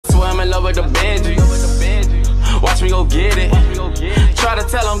in love with the Benji. Watch me go get it. Try to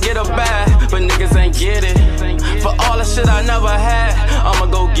tell them get a bag, but niggas ain't get it. For all the shit I never had, I'ma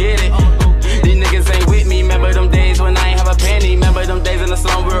go get it. These niggas ain't with me. Remember them days when I ain't have a penny. Remember them days in the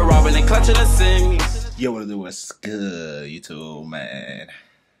slum we were robbing and clutching the semis. Yo, what to do? What's good, YouTube, man?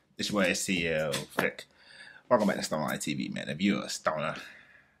 It's your boy STL Frick. Welcome back to StonerLife TV, man. If you're a stoner,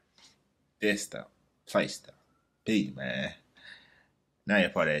 this the place to be, man. Now you're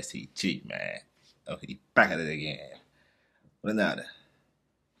part of STG, man. Okay, back at it again. What another?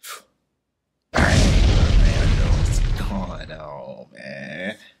 Man, what's going on,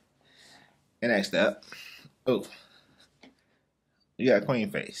 man? And next up, oh, you got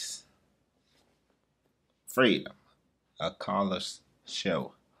Kwengface. Freedom, a caller's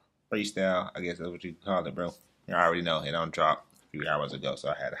show. Freestyle, I guess that's what you call it, bro. You already know it don't drop a few hours ago, so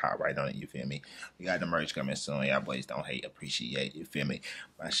I had to hop right on it, you feel me? We got the merch coming soon. Y'all boys don't hate, appreciate, you feel me?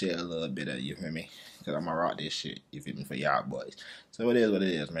 I share a little bit of it, you feel me? Because I'm gonna rock this shit, you feel me, for y'all boys. So it is what it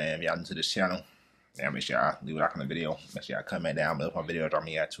is, man. If y'all new to this channel, y'all make sure y'all leave a like on the video. Make sure y'all comment down below my video drop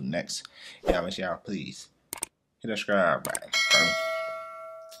me out to next. Y'all make sure y'all please hit the subscribe button, bro.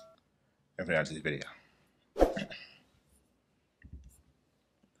 And for y'all to this video.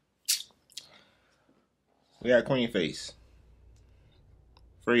 We got Kwengface.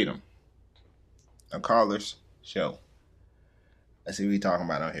 Freedom. A caller's show. Let's see what we talking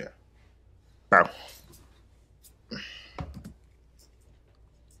about on here. Bro.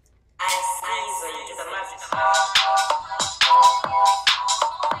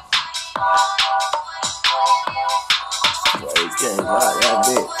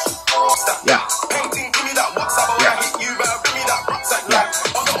 Yeah.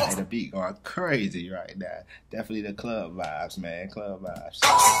 The beat going crazy right now. Definitely the club vibes, man. Club vibes.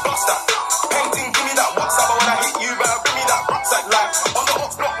 Painting, give me that WhatsApp when I hit you, bring me that rucksack like on the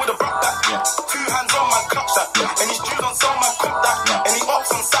hot block with a block that. Yeah. 2 hands on my clutch that. Yeah. And he's Jews on some my cup that. Yeah. And he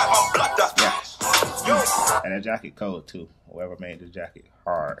ops on side my blood that. Yeah. Yo. And that jacket cold too. Whoever made the jacket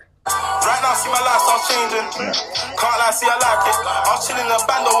hard. Right now, see my lifestyle changing. Yeah. Can't lie, see I like it. I was chilling in a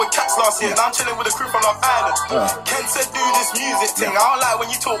bando with cats last year, and I'm chilling with a crew from Long Island. Ken said do this music thing. I don't like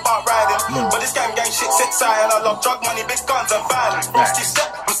when you talk about riding, but this gang shit sits high, and I love drug money, big guns and violence. Rusty step,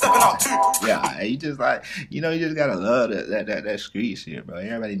 I'm stepping out too. Yeah, you just like, you know, you just gotta love that street shit, bro.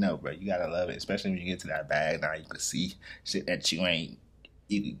 Everybody know, bro. You gotta love it, especially when you get to that bag. Now you can see shit that you ain't.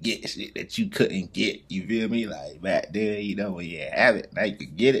 You could get shit that you couldn't get. You feel me? Like back there, you know, when you have it, now you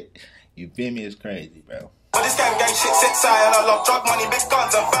could get it. You feel me? It's crazy, bro. But this gang shit sits high, and I love drug money, big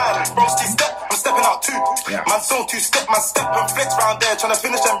guns and violence. Rusty step, I'm stepping out too. Yeah. Man, so 2 step, man, step and flex round there, trying to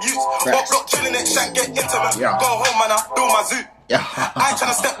finish them youths. Walk block, chilling it, shank, get intimate. Yeah. Go home, man, I build my zoo. Yeah. I ain't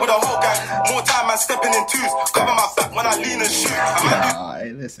trying to step with a whole gang. More time, man, stepping in 2s. Cover my back when I lean and shoot.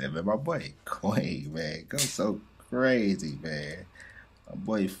 Hey, listen, man, my boy Quay, man, go so crazy, man. My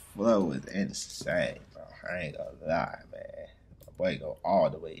boy flow is insane, bro. I ain't gonna lie, man. My boy go all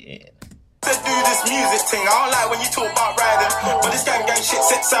the way in. To do this music thing, I don't like when you talk about riding, but this gang shit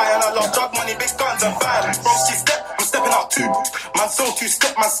sits high, and I love drug money, big guns and violence. Rusty step, I'm stepping out too. Man, so 2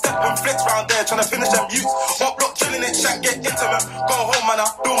 step, man, step and flex round there, trying to finish them youths. Walk block, chilling it, shank, get intimate. Go home, man, I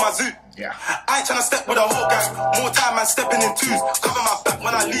build my zoo. Yeah. I ain't trying to step with a whole gang. More time, man, stepping in 2s. Cover my back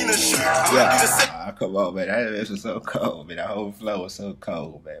when I lean and shoot. Yeah, come on, man. That was so cold, man. That whole flow was so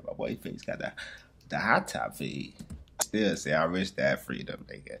cold, man. My boy Face got the hot top feed. Still say I wish that freedom,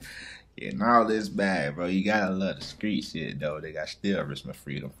 nigga. Getting all this bad, bro. You gotta love the street shit, though. They got still risk my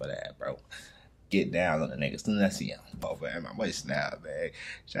freedom for that, bro. Get down on the niggas. Soon as I see him. Oh, man, my boy Snap, man.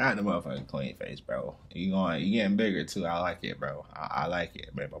 Shout out to motherfucking Kwengface, bro. You getting bigger, too. I like it, bro. I like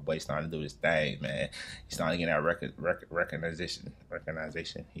it, man. My boy starting to do his thing, man. He's starting to get that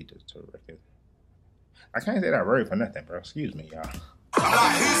recognition. He does to record. I can't say that word for nothing, bro. Excuse me, y'all. I'm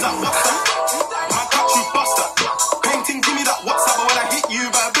like, who's that? What's that? Man, catch you buster. Painting, give me that WhatsApp, but when I hit you,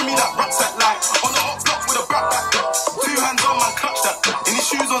 bring me that rucksack like on the hot block with a block that. 2 hands on my clutch that. And his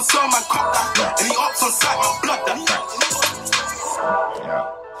shoes on some man cop that. And he ops on sight, my blood that. Yeah.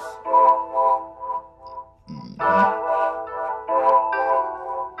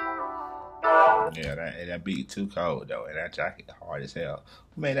 Yeah, that beat too cold though, and that jacket hard as hell.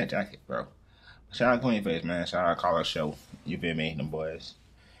 Who made that jacket, bro? Shout out Kwengface, man. Shout out Caller Show. You feel me? Them boys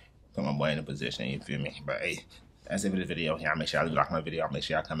put my boy in a position, you feel me? But hey, that's it for this video. Y'all make sure y'all like my video. Make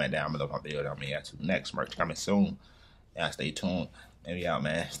sure y'all comment down below my video. I'll be at next merch coming soon. Y'all stay tuned. Maybe out,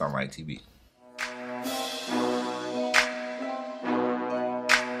 man. StonerLife TV.